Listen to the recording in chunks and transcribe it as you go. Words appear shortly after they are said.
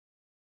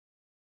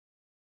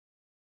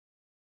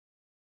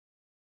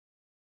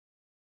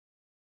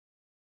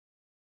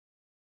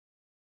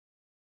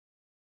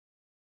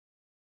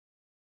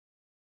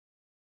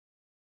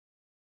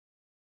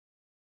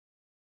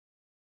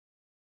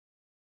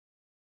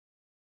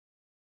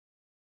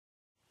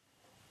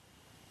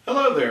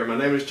Hello there, my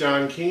name is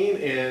John Keane,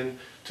 and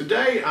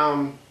today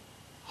I'm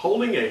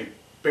holding a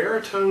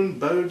baritone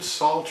bowed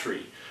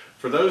psaltery.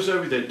 For those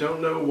of you that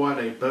don't know what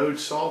a bowed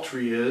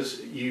psaltery is,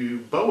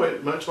 you bow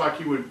it much like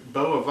you would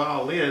bow a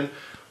violin,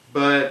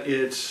 but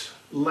it's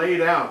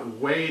laid out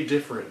way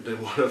different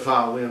than what a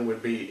violin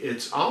would be.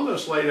 It's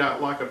almost laid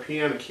out like a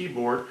piano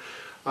keyboard.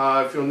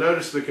 If you'll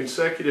notice the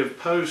consecutive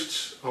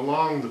posts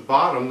along the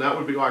bottom, that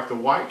would be like the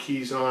white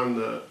keys on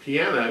the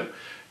piano,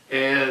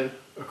 and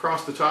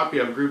across the top you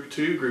have group of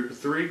 2, group of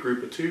 3,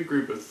 group of 2,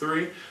 group of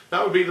 3.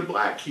 That would be the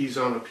black keys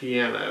on a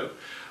piano.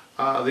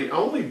 The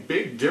only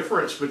big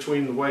difference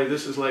between the way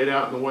this is laid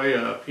out and the way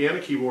a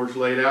piano keyboard is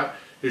laid out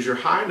is your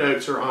high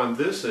notes are on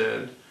this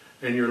end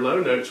and your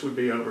low notes would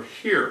be over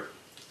here.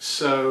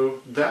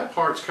 So that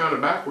part's kind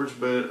of backwards,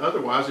 but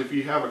otherwise if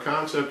you have a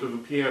concept of a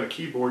piano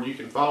keyboard you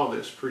can follow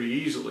this pretty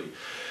easily.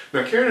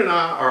 Now Karen and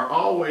I are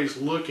always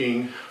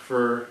looking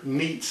for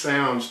neat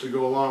sounds to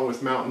go along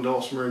with mountain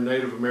dulcimer and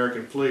Native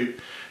American flute,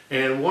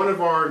 and one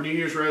of our New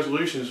Year's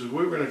resolutions is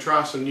we're going to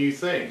try some new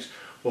things.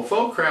 Well,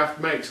 Folkcraft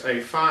makes a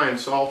fine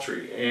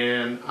psaltery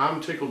and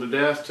I'm tickled to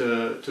death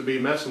to be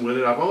messing with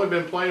it. I've only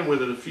been playing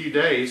with it a few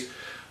days.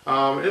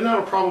 And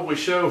that'll probably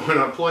show when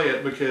I play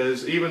it,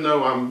 because even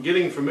though I'm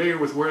getting familiar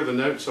with where the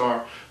notes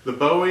are, the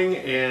bowing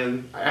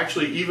and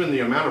actually even the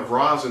amount of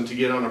rosin to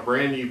get on a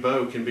brand new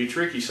bow can be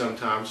tricky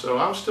sometimes. So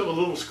I'm still a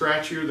little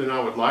scratchier than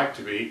I would like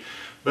to be,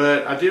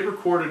 but I did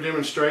record a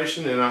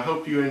demonstration and I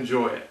hope you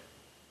enjoy it.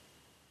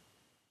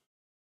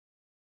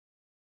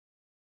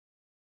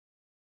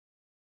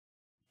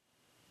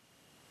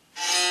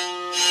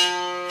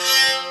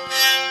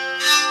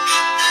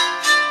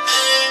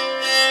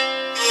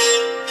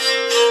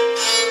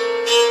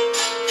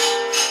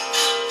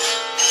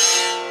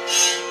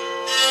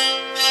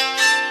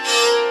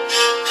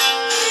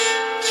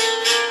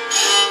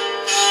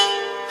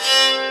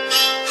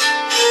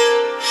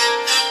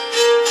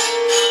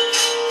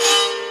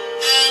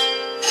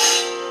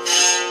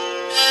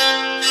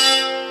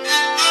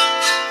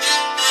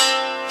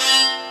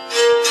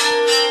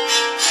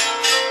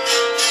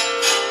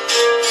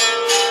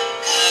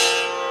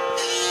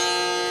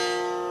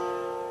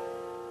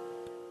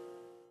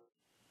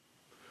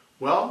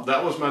 Well,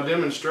 that was my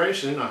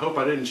demonstration. I hope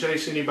I didn't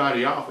chase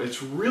anybody off.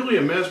 It's really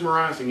a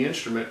mesmerizing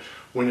instrument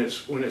when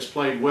it's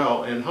played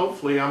well, and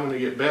hopefully I'm going to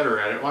get better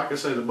at it. Like I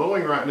say, the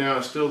bowing right now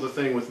is still the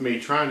thing with me,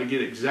 trying to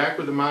get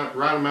exactly the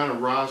right amount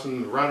of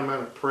rosin, the right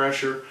amount of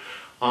pressure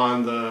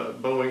on the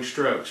bowing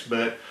strokes.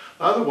 But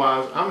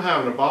otherwise, I'm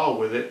having a ball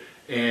with it,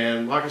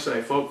 and like I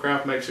say,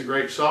 Folkcraft makes a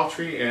great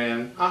psaltery,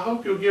 and I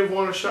hope you'll give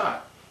one a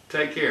shot.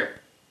 Take care.